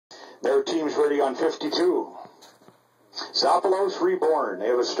Their team's ready on 52. Zapalos Reborn. They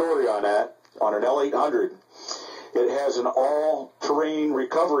have a story on that, on an L800. It has an all-terrain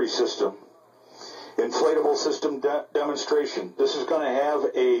recovery system, inflatable system demonstration. This is going to have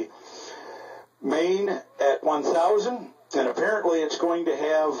a main at 1,000, and apparently it's going to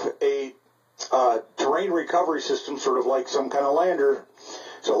have a terrain recovery system, sort of like some kind of lander.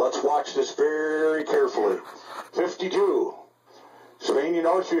 So let's watch this very carefully. 52, Sylvania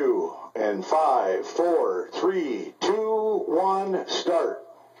Northview, and 5, 4, 3, 2, 1, start.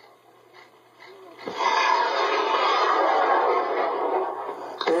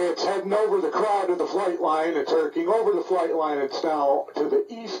 Okay, it's heading over the crowd to the flight line. It's arcing over the flight line. It's now to the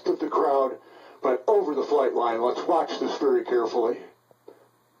east of the crowd, but over the flight line. Let's watch this very carefully.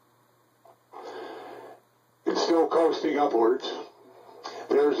 It's still coasting upwards.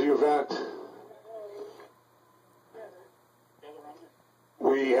 There's the event.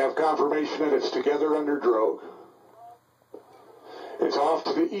 We have confirmation that it's together under drogue. It's off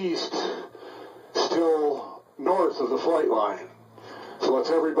to the east, still north of the flight line. So let's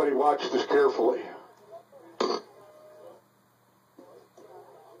everybody watch this carefully.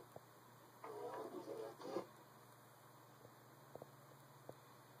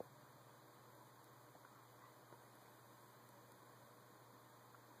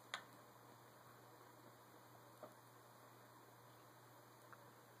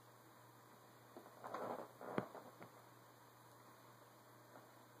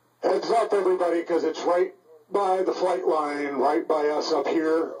 Heads up, everybody, because it's right by the flight line, right by us up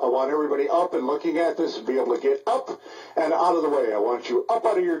here. I want everybody up and looking at this and be able to get up and out of the way. I want you up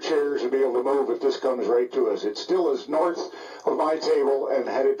out of your chairs and be able to move if this comes right to us. It still is north of my table and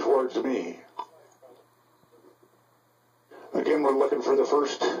headed towards me. Again, we're looking for the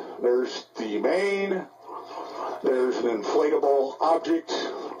first. There's the main. There's an inflatable object.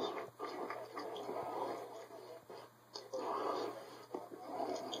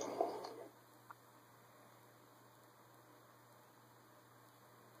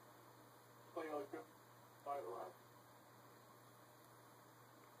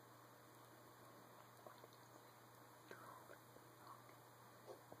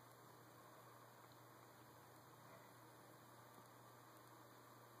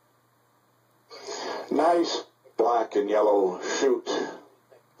 Nice black and yellow chute,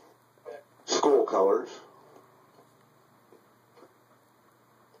 school colors.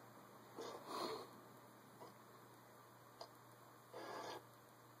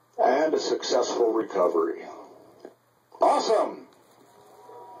 And a successful recovery. Awesome!